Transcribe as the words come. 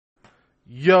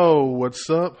Yo, what's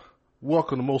up?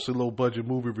 Welcome to Mostly Low Budget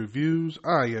Movie Reviews.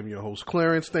 I am your host,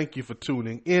 Clarence. Thank you for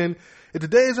tuning in. In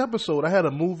today's episode, I had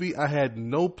a movie I had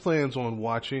no plans on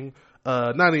watching,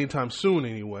 not anytime soon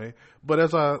anyway, but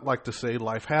as I like to say,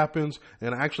 life happens,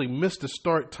 and I actually missed the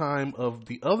start time of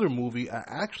the other movie I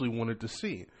actually wanted to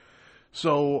see.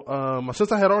 So,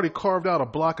 since I had already carved out a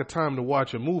block of time to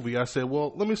watch a movie, I said,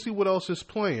 well, let me see what else is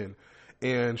playing.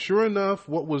 And sure enough,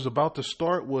 what was about to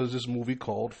start was this movie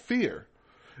called Fear.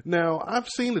 Now, I've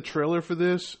seen the trailer for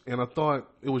this, and I thought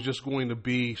it was just going to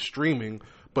be streaming,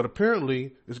 but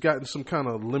apparently it's gotten some kind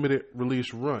of limited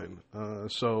release run.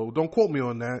 So don't quote me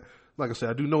on that. Like I said,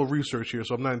 I do no research here,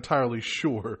 so I'm not entirely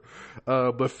sure.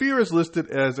 But Fear is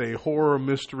listed as a horror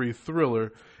mystery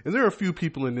thriller, and there are a few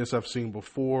people in this I've seen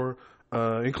before,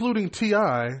 including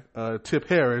T.I., Tip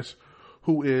Harris,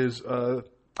 who is,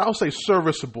 I'll say,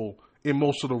 serviceable in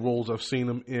most of the roles I've seen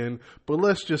him in. But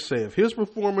let's just say, if his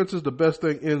performance is the best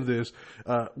thing in this,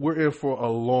 we're in for a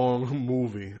long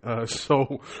movie.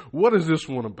 So what is this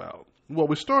one about? Well,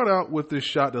 we start out with this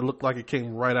shot that looked like it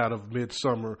came right out of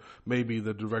Midsummer. Maybe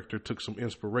the director took some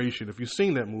inspiration. If you've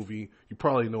seen that movie, you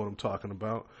probably know what I'm talking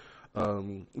about.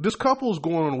 This couple is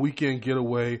going on a weekend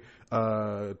getaway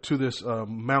to this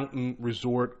mountain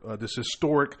resort, this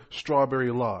historic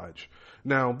Strawberry Lodge.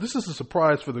 Now, this is a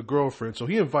surprise for the girlfriend, so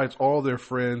he invites all their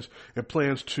friends and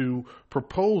plans to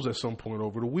propose at some point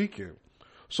over the weekend.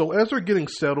 So as they're getting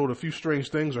settled, a few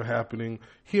strange things are happening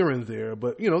here and there,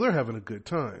 but, they're having a good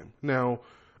time. Now,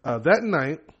 that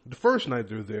night, the first night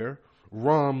they're there,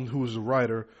 Ram, who is a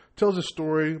writer, tells a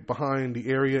story behind the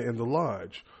area and the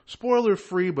lodge. Spoiler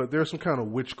free, but there's some kind of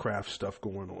witchcraft stuff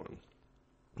going on.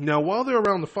 Now, while they're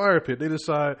around the fire pit, they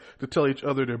decide to tell each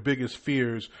other their biggest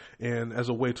fears and as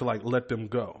a way to let them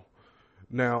go.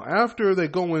 Now, after they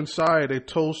go inside, they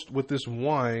toast with this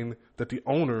wine that the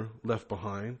owner left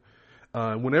behind.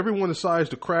 When everyone decides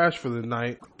to crash for the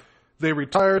night, they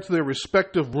retire to their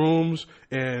respective rooms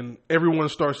and everyone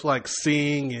starts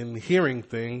seeing and hearing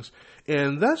things.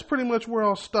 And that's pretty much where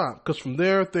I'll stop, because from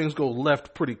there, things go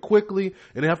left pretty quickly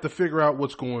and they have to figure out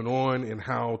what's going on and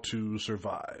how to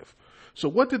survive. So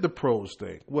what did the pros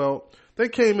think? Well, they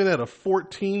came in at a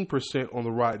 14% on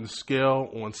the Rotten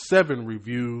scale on 7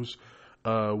 reviews,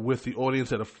 with the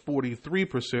audience at a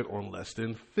 43% on less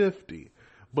than 50.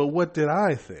 But what did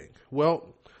I think?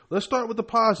 Well, let's start with the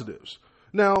positives.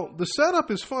 Now, the setup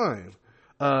is fine.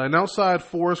 An outside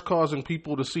force causing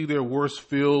people to see their worst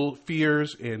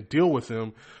fears and deal with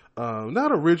them.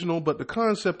 Not original, but the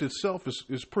concept itself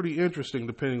is pretty interesting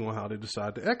depending on how they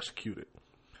decide to execute it.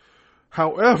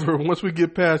 However, once we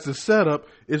get past the setup,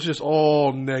 it's just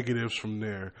all negatives from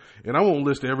there. And I won't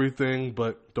list everything,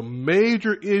 but the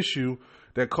major issue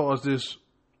that caused this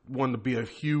one to be a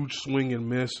huge swing and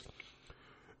miss,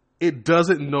 it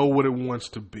doesn't know what it wants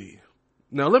to be.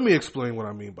 Now, let me explain what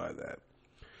I mean by that.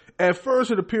 At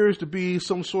first, it appears to be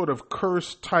some sort of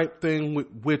curse type thing with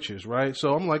witches, right?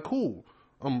 So I'm like, cool.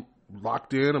 I'm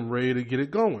locked in. I'm ready to get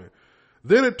it going.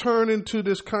 Then it turned into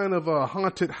this kind of a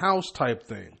haunted house type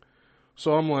thing.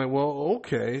 So I'm like, well,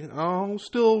 okay, I'm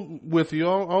still with you.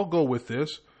 I'll go with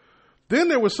this. Then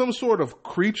there was some sort of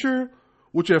creature,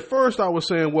 which at first I was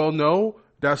saying, well, no,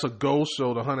 that's a ghost,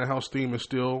 so the haunted house theme is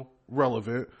still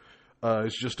relevant.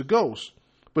 It's just a ghost.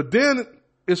 But then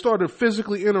it started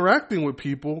physically interacting with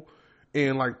people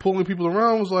and pulling people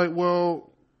around. I was like, well,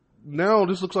 now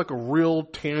this looks like a real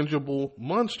tangible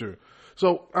monster.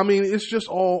 So, it's just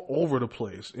all over the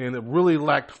place and it really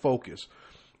lacked focus.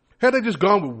 Had they just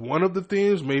gone with one of the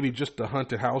themes, maybe just the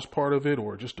haunted house part of it,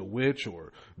 or just a witch,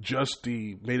 or just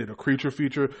made it a creature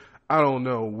feature, I don't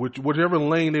know. Whichever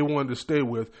lane they wanted to stay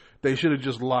with, they should have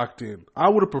just locked in. I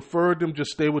would have preferred them just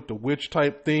stay with the witch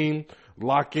type theme,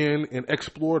 lock in and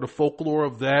explore the folklore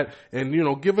of that, and,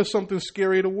 give us something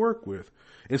scary to work with.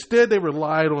 Instead, they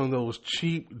relied on those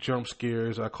cheap jump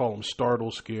scares, I call them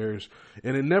startle scares,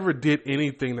 and it never did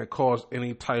anything that caused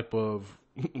any type of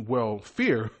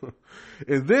fear.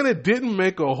 And then it didn't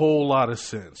make a whole lot of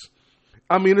sense.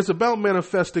 It's about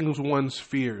manifesting one's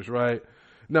fears, right?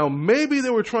 Now, maybe they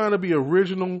were trying to be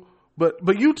original,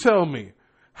 but you tell me,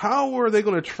 how are they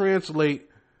going to translate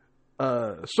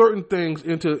certain things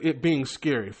into it being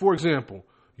scary? For example,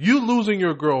 you losing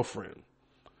your girlfriend,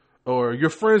 or your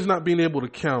friends not being able to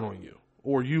count on you,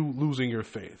 or you losing your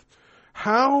faith.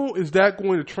 How is that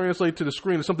going to translate to the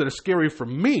screen as something that's scary for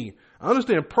me? I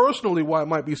understand personally why it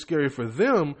might be scary for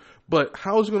them, but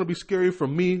how is it going to be scary for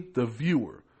me, the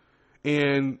viewer?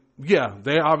 And yeah,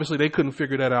 they couldn't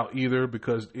figure that out either,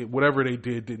 because whatever they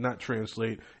did not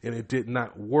translate and it did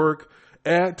not work.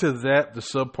 Add to that the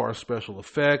subpar special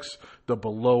effects, the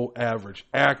below average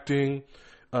acting,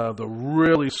 the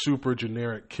really super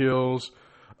generic kills,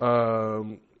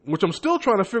 which I'm still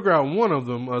trying to figure out one of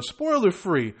them. Spoiler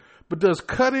free, but does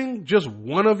cutting just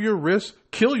one of your wrists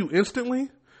kill you instantly?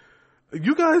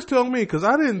 You guys tell me, because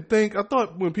I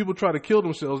thought when people try to kill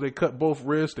themselves, they cut both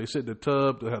wrists, they sit in the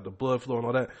tub, they have the blood flow and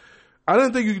all that. I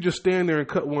didn't think you could just stand there and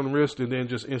cut one wrist and then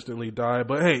just instantly die.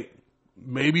 But hey,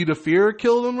 maybe the fear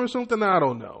killed them or something. I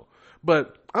don't know.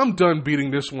 But I'm done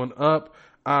beating this one up.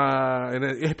 And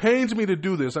it pains me to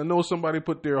do this. I know somebody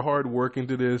put their hard work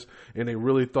into this and they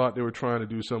really thought they were trying to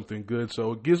do something good.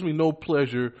 So it gives me no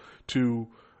pleasure to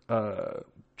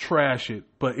trash it,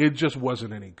 but it just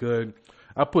wasn't any good.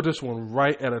 I put this one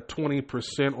right at a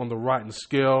 20% on the rotten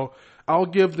scale. I'll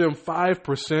give them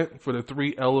 5% for the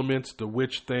 3 elements, the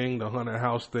witch thing, the haunted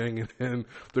house thing, and then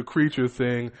the creature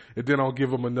thing. And then I'll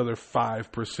give them another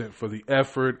 5% for the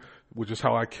effort, which is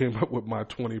how I came up with my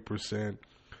 20%.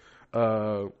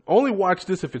 Only watch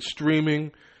this if it's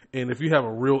streaming and if you have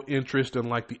a real interest in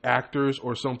like the actors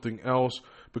or something else,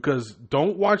 because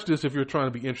don't watch this if you're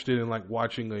trying to be interested in like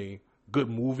watching a good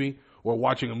movie or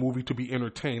watching a movie to be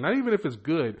entertained. Not even if it's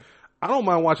good. I don't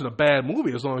mind watching a bad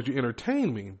movie as long as you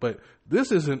entertain me, but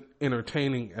this isn't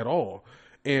entertaining at all.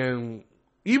 And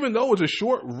even though it's a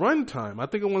short runtime, I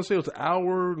think I want to say it was an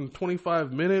hour and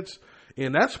 25 minutes,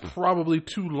 and that's probably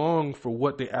too long for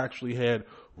what they actually had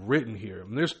written here.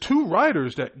 And there's 2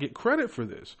 writers that get credit for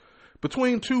this.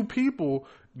 Between 2 people,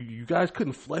 you guys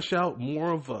couldn't flesh out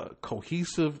more of a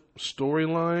cohesive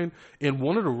storyline, and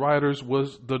one of the writers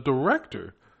was the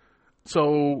director.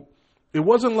 So it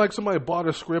wasn't like somebody bought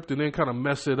a script and then kind of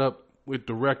mess it up with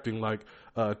directing like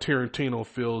Tarantino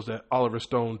feels that Oliver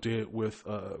Stone did with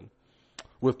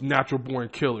Natural Born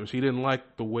Killers. He didn't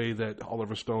like the way that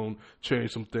Oliver Stone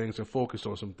changed some things and focused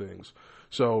on some things.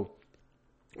 So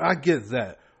I get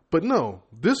that. But no,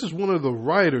 this is one of the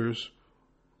writers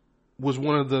was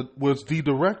the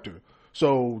director.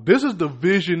 So this is the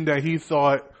vision that he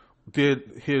thought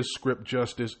did his script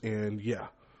justice, and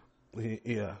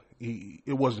it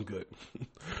wasn't good.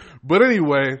 But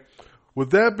anyway,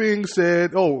 with that being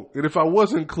said, and if I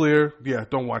wasn't clear,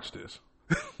 don't watch this.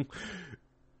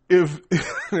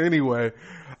 Anyway,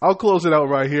 I'll close it out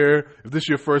right here. If this is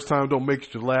your first time, don't make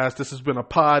it your last. This has been a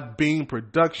Podbean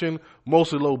production,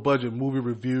 mostly low budget movie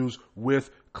reviews with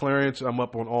Clarence. I'm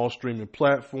up on all streaming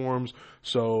platforms.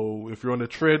 So if you're on the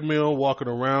treadmill walking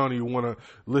around and you want to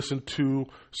listen to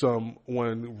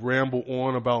someone ramble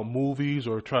on about movies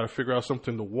or try to figure out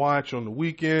something to watch on the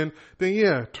weekend,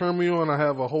 then turn me on. I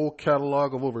have a whole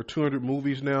catalog of over 200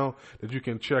 movies now that you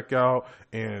can check out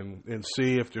and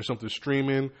see if there's something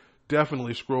streaming.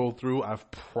 Definitely scroll through. I've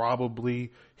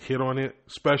probably hit on it,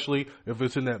 especially if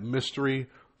it's in that mystery,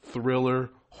 thriller,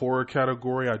 horror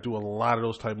category. I do a lot of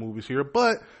those type movies here,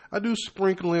 but I do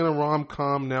sprinkle in a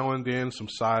rom-com now and then, some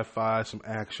sci-fi, some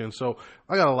action. So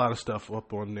I got a lot of stuff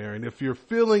up on there. And if you're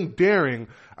feeling daring,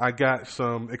 I got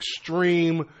some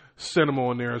extreme cinema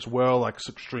on there as well, like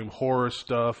extreme horror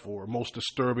stuff or most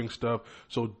disturbing stuff.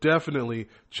 So definitely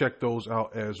check those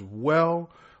out as well.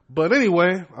 But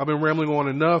anyway, I've been rambling on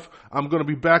enough. I'm going to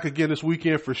be back again this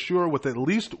weekend for sure with at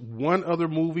least one other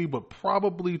movie, but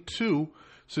probably 2.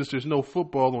 Since there's no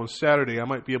football on Saturday, I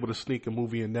might be able to sneak a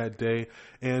movie in that day.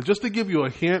 And just to give you a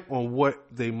hint on what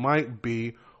they might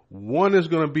be, one is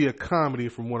going to be a comedy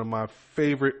from one of my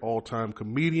favorite all-time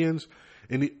comedians.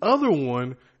 And the other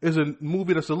one is a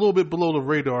movie that's a little bit below the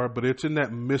radar, but it's in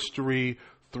that mystery,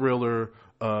 thriller,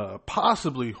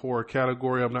 possibly horror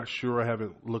category. I'm not sure. I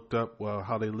haven't looked up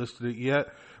how they listed it yet,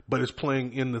 but it's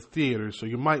playing in the theater, so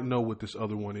you might know what this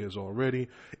other one is already,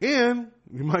 and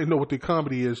you might know what the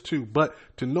comedy is too. But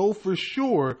to know for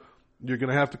sure, you're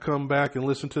going to have to come back and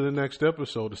listen to the next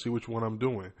episode to see which one I'm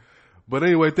doing. But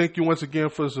anyway, thank you once again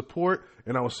for the support,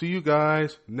 and I will see you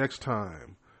guys next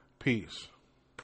time. Peace.